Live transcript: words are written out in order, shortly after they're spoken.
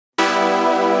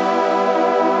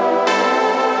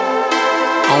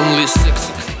only 6.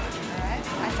 Alright,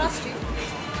 I trust you.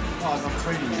 No, I'm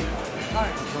training you.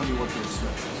 Alright. I'm telling you what to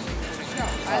expect. Sure,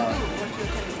 I'll do what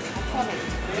you're telling me. I'll follow.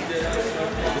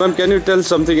 Ma'am, can you tell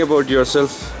something about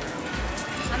yourself?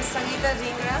 I'm Skyrider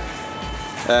Sangeeta.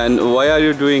 And why are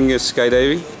you doing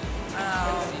skydiving?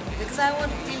 Because I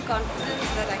want to feel confident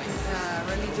that I can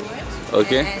really do it.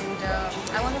 Okay. And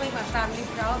I want to make my family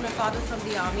proud. My father's from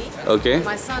the army. Okay.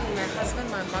 My son, my husband,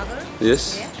 my mother.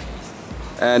 Yes. Yeah.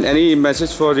 And any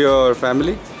message for your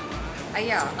family?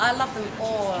 Yeah, I love them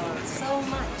all so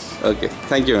much. Okay.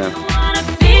 Thank you, ma'am.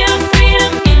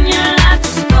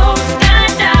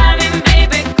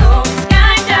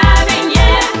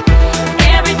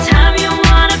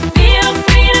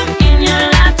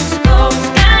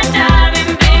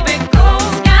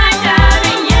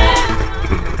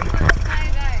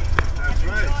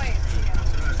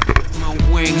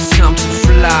 Time to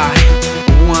fly,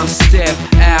 one step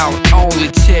out, all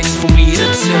it takes for me to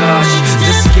touch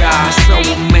the sky. So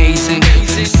amazing,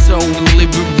 so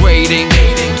liberating.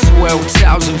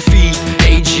 12,000 feet,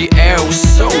 AGL,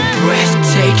 so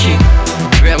breathtaking.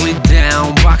 Belly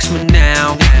down, box me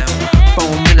now. 4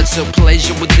 minutes of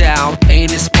pleasure without any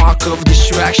spark of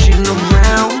distraction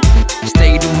around.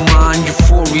 State of mind,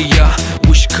 euphoria,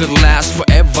 wish could last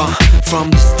forever. From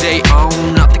this day on,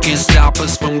 nothing can stop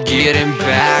us from getting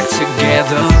back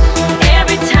together.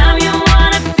 Every time you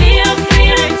wanna feel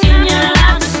freedom in your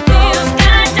life, just go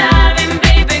skydiving,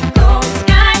 baby, go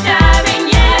skydiving,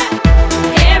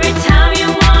 yeah. Every time you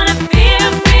wanna feel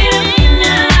freedom in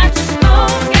your life, just go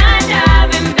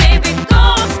skydiving, baby, go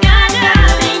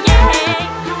skydiving, yeah.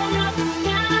 I love the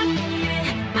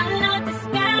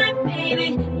sky,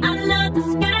 baby. I love the sky, baby. I love the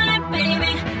sky,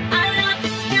 baby. I love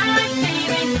the sky,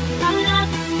 baby. I love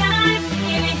the sky,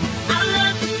 baby. I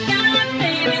love the sky,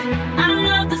 baby. I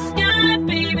love the sky,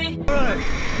 baby.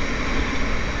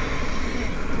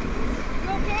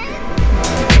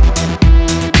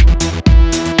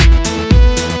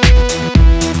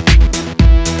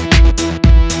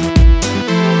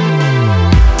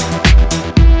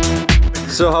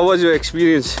 So how was your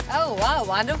experience? Oh wow,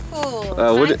 wonderful.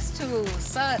 Thanks to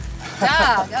Sir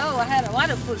Doug. Oh, I had a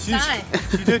wonderful time.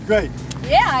 She did great.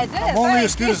 Yeah, I did. I'm only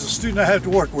as good as the student I have to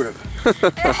work with.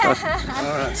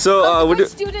 So would you...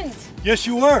 student. Yes,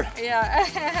 you were. Yeah,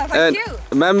 thank And you.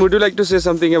 ma'am, would you like to say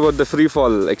something about the free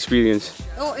fall experience?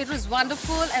 Oh, it was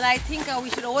wonderful, and I think we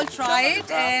should all try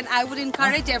it. And I would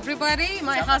encourage everybody,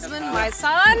 my husband, my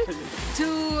son, to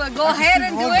go ahead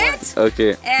and do it.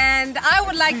 Okay. And I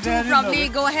would like to probably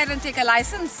go ahead and take a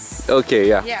license. Okay,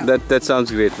 yeah. Yeah. That sounds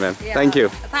great, ma'am. Yeah. Thank you.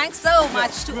 Thanks so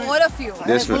much to all of you,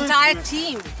 Yes, the ma'am. entire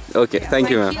team. Okay,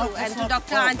 thank you, ma'am. And to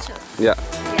Dr. Anchal. Yeah.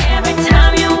 Every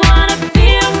time you wanna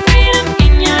feel freedom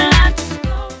in your life.